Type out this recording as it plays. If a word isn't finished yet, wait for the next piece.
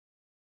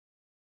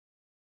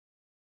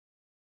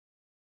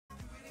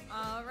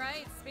All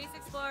right, Space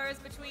Explorers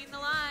between the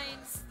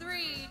lines.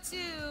 3, 2,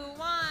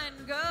 1,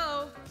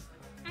 go.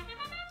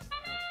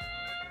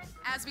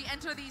 As we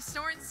enter the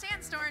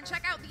Sandstorm,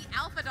 check out the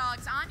Alpha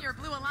Dogs on your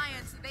Blue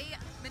Alliance. They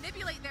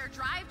manipulate their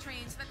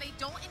drivetrains so that they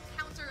don't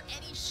encounter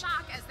any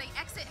shock as they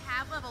exit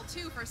Hab Level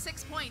 2 for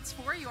 6 points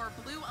for your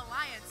Blue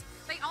Alliance.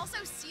 They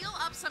also seal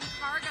up some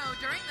cargo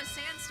during the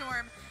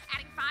Sandstorm,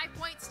 adding 5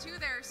 points to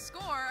their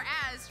score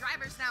as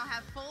drivers now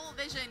have full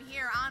vision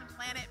here on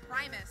Planet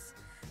Primus.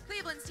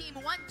 Cleveland's team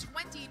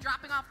 120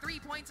 dropping off 3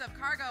 points of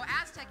cargo.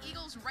 Aztec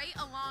Eagles right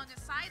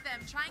alongside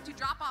them trying to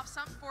drop off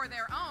some for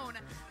their own.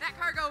 That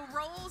cargo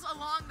rolls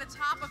along the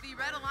top of the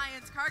Red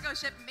Alliance cargo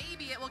ship.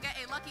 Maybe it will get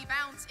a lucky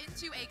bounce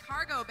into a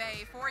cargo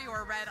bay for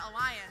your Red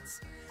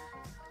Alliance.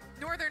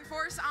 Northern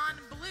Force on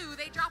blue,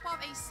 they drop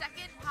off a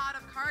second pod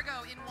of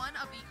cargo in one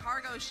of the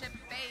cargo ship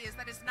bays.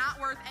 That is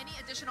not worth any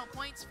additional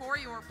points for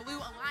your Blue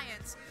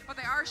Alliance, but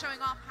they are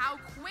showing off how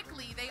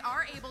quickly they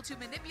are able to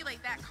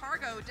manipulate that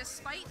cargo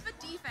despite the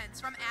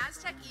defense from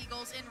Aztec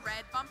Eagles in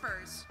red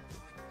bumpers.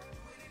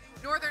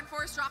 Northern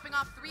Force dropping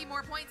off 3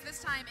 more points,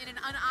 this time in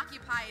an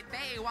unoccupied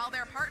bay, while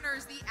their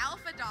partners, the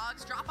Alpha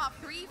Dogs, drop off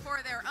 3 for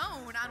their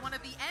own on one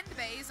of the end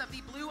bays of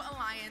the Blue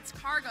Alliance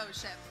cargo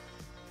ship.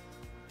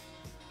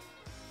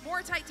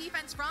 More tight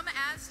defense from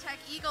Aztec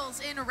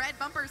Eagles in red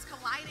bumpers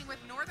colliding with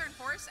Northern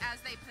Force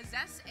as they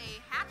possess a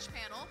hatch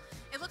panel.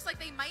 It looks like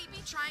they might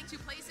be trying to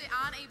place it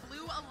on a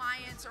Blue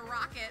Alliance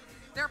rocket.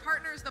 Their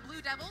partners, the Blue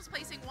Devils,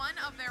 placing one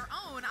of their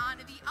own on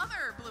the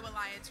other Blue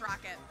Alliance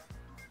rocket.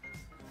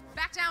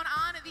 Back down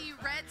on the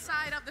red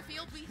side of the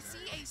field, we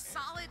see a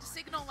solid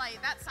signal light.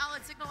 That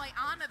solid signal light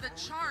on the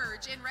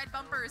charge in red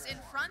bumpers in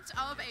front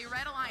of a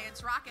Red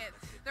Alliance rocket.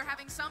 They're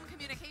having some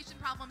communication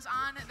problems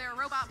on their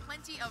robot.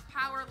 Plenty of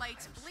power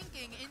lights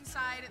blinking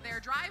inside their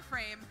drive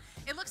frame.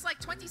 It looks like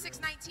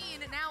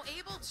 2619 now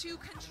able to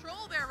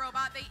control their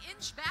robot. They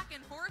inch back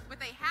and forth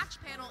with a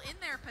hatch panel in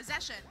their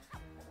possession.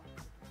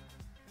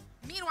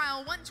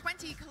 Meanwhile,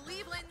 120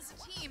 Cleveland's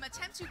team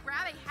attempt to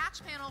grab a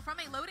hatch panel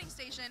from a loading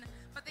station,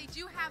 but they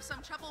do have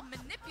some trouble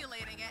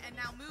manipulating it and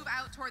now move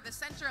out toward the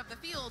center of the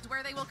field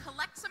where they will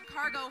collect some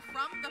cargo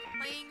from the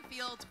playing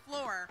field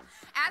floor.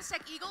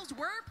 Aztec Eagles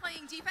were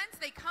playing defense.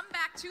 They come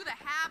back to the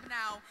Hab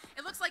now.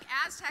 It looks like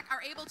Aztec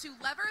are able to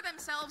lever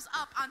themselves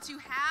up onto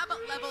Hab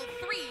level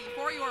 3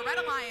 for your Red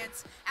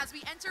Alliance as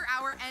we enter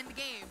our end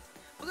game.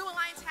 Blue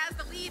Alliance has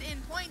the lead in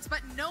points, but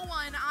no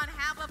one on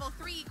Hab level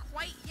 3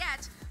 quite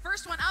yet.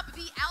 First one up,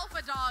 the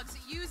Alpha Dogs,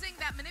 using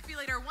that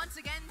manipulator once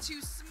again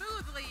to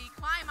smoothly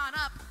climb on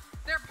up.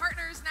 Their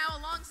partners now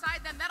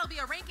alongside them. That'll be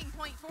a ranking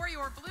point for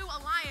your Blue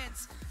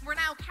Alliance. We're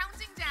now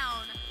counting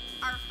down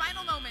our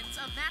final moments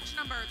of match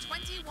number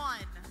 21.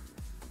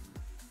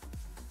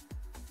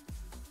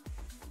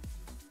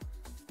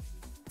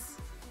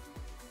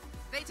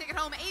 They take it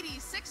home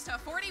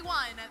 86-41,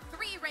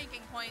 3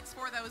 ranking points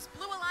for those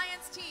Blue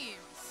Alliance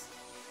teams.